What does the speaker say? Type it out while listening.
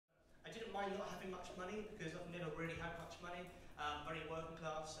mind not having much money because I've never really had much money. Very working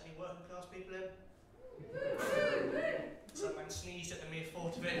class. Any working class people in? Someone sneezed at the mere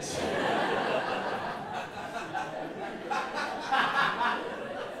thought of it.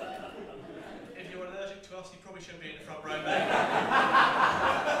 If you're allergic to us, you probably shouldn't be in the front row, mate. I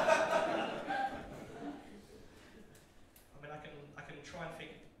mean, I can try and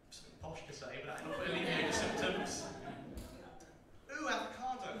think of something posh to say, but that'll not alleviate the symptoms. Ooh,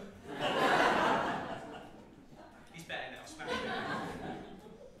 avocado. He's better now, smash it.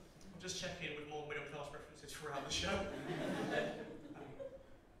 I'll just check in with more middle class references throughout the show.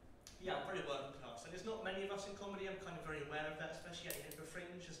 Yeah, I'm very working class, and there's not many of us in comedy. I'm kind of very aware of that, especially at the Edinburgh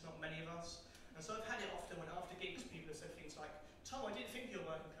Fringe. There's not many of us, and so I've had it often when after gigs people have said things like, "Tom, I didn't think you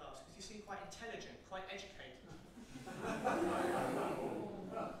were working class because you seem quite intelligent, quite educated."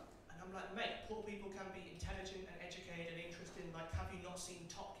 And I'm like, mate, poor people can be intelligent and educated and interested. Like, have you not seen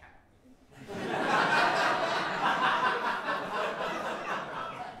Top Cat?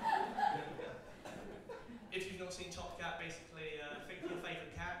 If you've not seen Top Cat, basically, think of your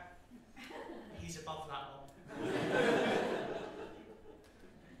favourite cat. He's above that one.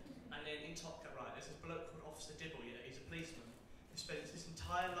 And then in Top Cat, right, there's this bloke called Officer Dibble, yeah, he's a policeman who spends his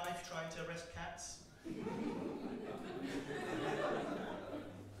entire life trying to arrest cats.